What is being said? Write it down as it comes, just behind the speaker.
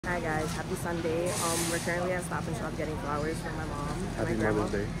Hi guys, happy Sunday. We're currently at Stop and Shop getting flowers for my mom and Happy my grandma.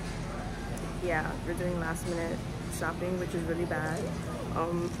 Mother's Day. Yeah, we're doing last minute shopping, which is really bad.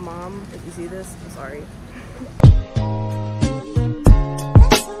 Mom, if you see this, I'm sorry.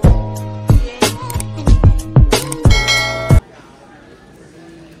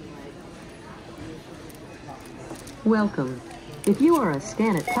 Welcome. If you are a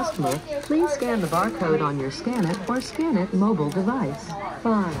Scan It customer, please scan the barcode on your Scan It or Scan It mobile device.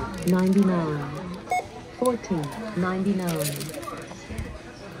 $5.99.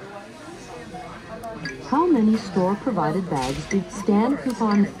 $14.99. How many store-provided bags did Scan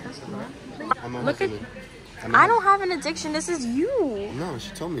Coupon customer? Look at, I don't have an addiction. This is you. No, she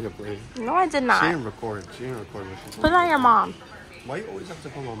told me to play. No, I did not. She didn't record. What she told Put it on your mom. Why you always have to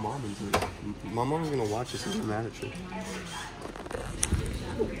put my mom into it? My mom's gonna watch this and get mad at you.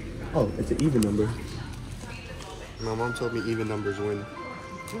 Oh, it's an even number. My mom told me even numbers win.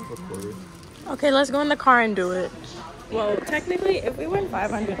 Okay, let's go in the car and do it. Well, technically, if we win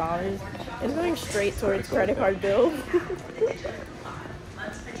 $500, it's going straight towards credit card bill.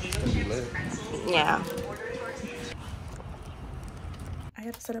 Yeah. I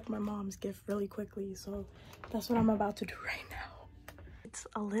had to set up my mom's gift really quickly, so that's what I'm about to do right now. It's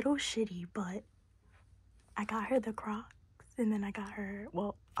a little shitty, but I got her the Crocs, and then I got her,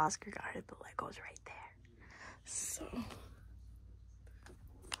 well, Oscar got her the Legos right there. So...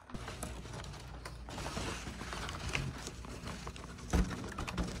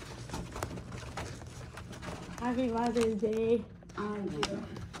 Happy Mother's Day.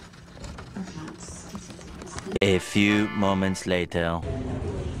 A few moments later.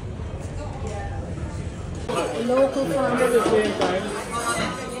 Local farmers.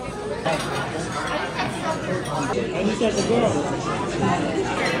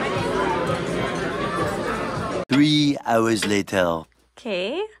 Three hours later.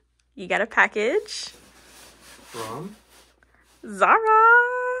 Okay, you got a package. From? Zara.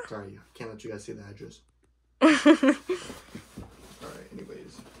 Sorry, I can't let you guys see the address. Alright,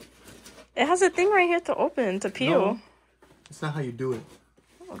 anyways. It has a thing right here to open, to peel. No, it's not how you do it.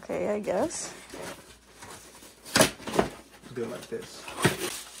 Okay, I guess. Do it like this.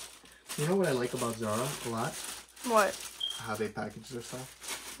 You know what I like about Zara a lot? What? How they package their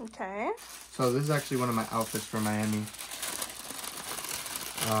stuff. Okay. So this is actually one of my outfits for Miami.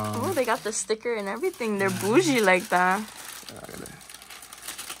 Oh, they got the sticker and everything. They're bougie like that.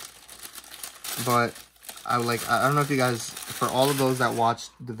 But I don't know if you guys, for all of those that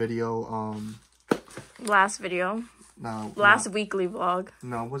watched the video, Last video. no, Last weekly vlog.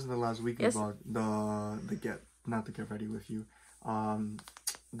 No, it wasn't the last weekly vlog. Not the get ready with you.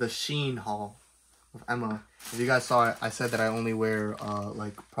 The Shein haul with Emma. If you guys saw it, I said that I only wear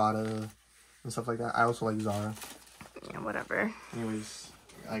like Prada and stuff like that. I also like Zara. Yeah, whatever. Anyways,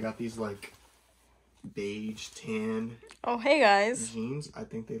 I got these like beige tan. Oh, hey guys. Jeans. I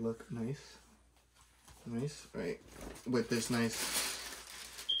think they look nice. Nice, right? With this nice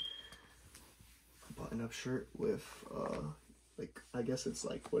button-up shirt with like, I guess it's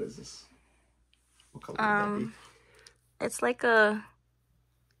like, what is this? What color would that be? It's like a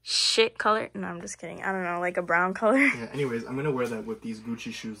shit color. No, I'm just kidding. I don't know, like a brown color. Yeah, anyways, I'm gonna wear that with these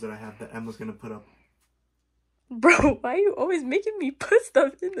Gucci shoes that I have that Emma's gonna put up. Bro, why are you always making me put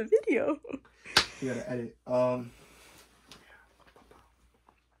stuff in the video? You gotta edit.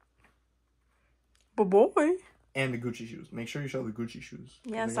 But boy. And the Gucci shoes. Make sure you show the Gucci shoes.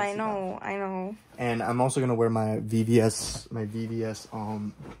 Yes, I know. I know. And I'm also gonna wear my VVS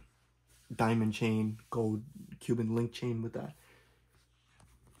diamond chain, gold Cuban link chain with that.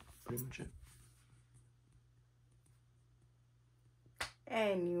 Pretty much it.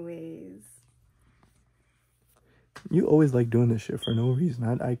 Anyways. You always like doing this shit for no reason.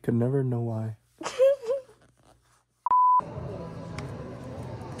 I could never know why.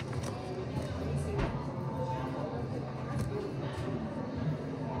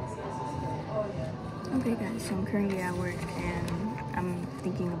 Okay guys, so I'm currently at work and I'm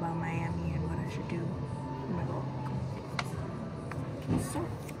thinking about Miami and what I should do in my vlog. So,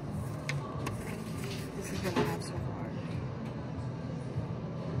 this is what I have so far.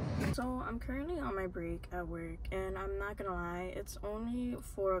 So I'm currently on my break at work and I'm not gonna lie, it's only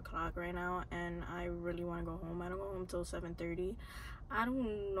 4 o'clock right now and I really want to go home. I don't go home till 7:30. I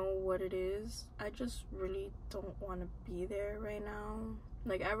don't know what it is. I just really don't want to be there right now.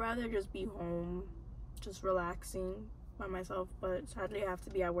 Like, I'd rather just be home, just relaxing by myself, but sadly I have to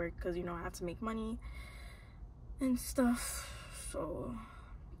be at work because, you know, I have to make money and stuff. So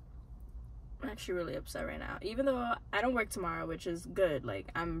I'm actually really upset right now, even though I don't work tomorrow, which is good. Like,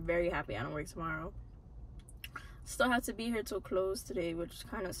 I'm very happy I don't work tomorrow. still have to be here till close today, which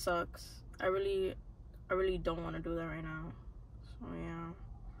kind of sucks. I really don't want to do that right now. So yeah,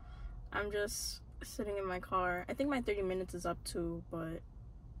 I'm just sitting in my car. I think my 30 minutes is up too, but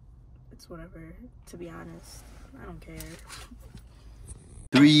it's whatever, to be honest. I don't care.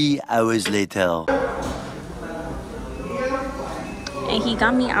 3 hours later. And he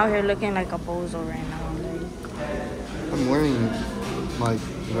got me out here looking like a bozo right now. Like, I'm wearing my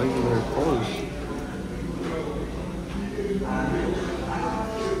regular clothes.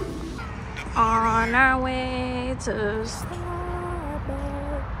 on our way to Starbucks.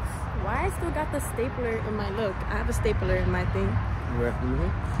 Why I still got the stapler in my look? I have a stapler in my thing.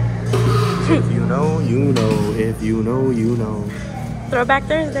 If you know, you know. If you know, you know. Throwback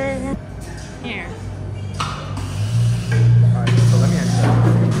Thursday. Here. Alright, so let me ask you,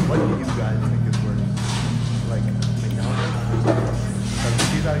 what do you guys think is worse? Like McDonald's? Like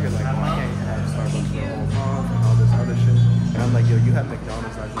she's out here like, oh, I can't have Starbucks for a whole month and all this other shit. And I'm like, yo, you have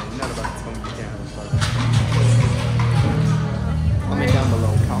McDonald's last night. You're not about to tell me you can't have a Starbucks. Comment down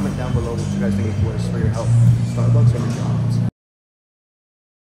below. Comment down below what you guys think is worse for your health. Starbucks or McDonald's?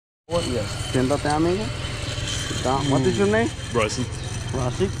 Yes. Siéntate, amigo. What is your name? Bryson.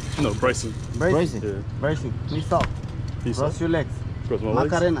 Bryson? No, Bryson. Bryson? Yeah. Bryson, please stop. Please Cross stop. your legs. Cross my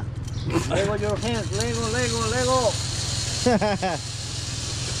legs. Macarena. Lego your hands. Lego, Lego, Lego.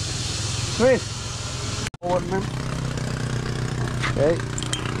 Chris. Forward, man. Okay.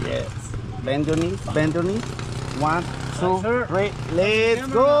 Yes. Bend your knees. Bend your knees. 1, 2, 3. Let's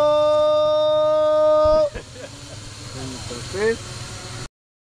go. Chris.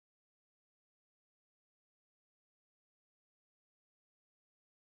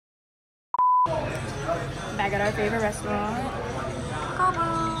 Back at our favorite restaurant.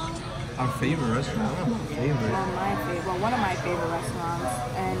 Our favorite restaurant? One of my favorite. One of my favorite restaurants,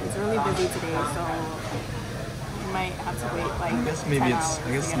 and it's really busy today, so you might have to wait like I guess maybe 10 it's. hours I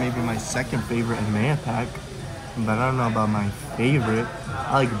guess to get maybe it. my second favorite in Mayapack, but I don't know about my favorite.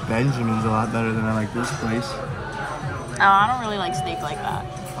 I like Benjamin's a lot better than I like this place. Oh, I don't really like steak like that.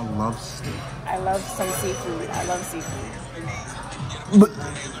 I love steak. I love some seafood. I love seafood.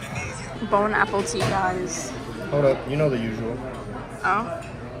 Bone apple tea, guys. Hold up, you know the usual. Oh,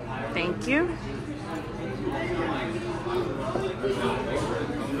 thank you.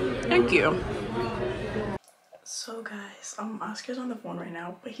 Thank you. So guys, Oscar's on the phone right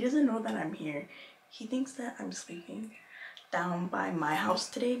now, but he doesn't know that I'm here. He thinks that I'm sleeping down by my house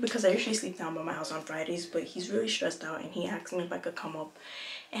today because I usually sleep down by my house on Fridays, but he's really stressed out and he asked me if I could come up,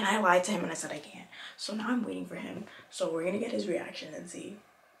 and I lied to him and I said I can't. So now I'm waiting for him. So we're gonna get his reaction and see.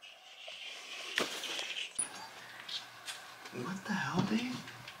 What the hell, babe?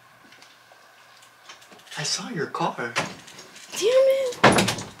 I saw your car. Damn it!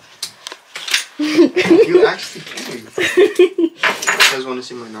 You actually came. You guys want to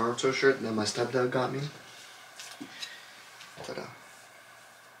see my Naruto shirt that my stepdad got me? Ta-da.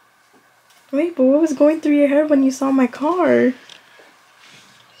 Wait, but what was going through your head when you saw my car?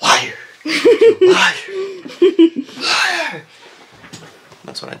 Liar! You liar! Liar!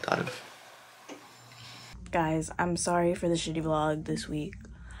 That's what I thought of. Guys, I'm sorry for the shitty vlog this week.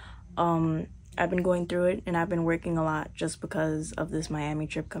 I've been going through it and I've been working a lot just because of this Miami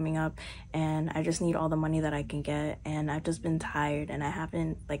trip coming up, and I just need all the money that I can get, and I've just been tired and I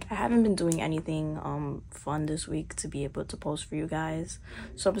haven't been doing anything fun this week to be able to post for you guys.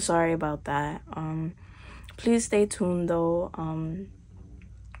 So I'm sorry about that. Please stay tuned though.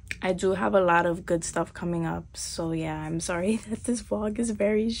 I do have a lot of good stuff coming up, so yeah, I'm sorry that this vlog is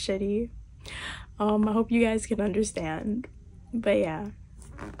very shitty. I hope you guys can understand, but yeah.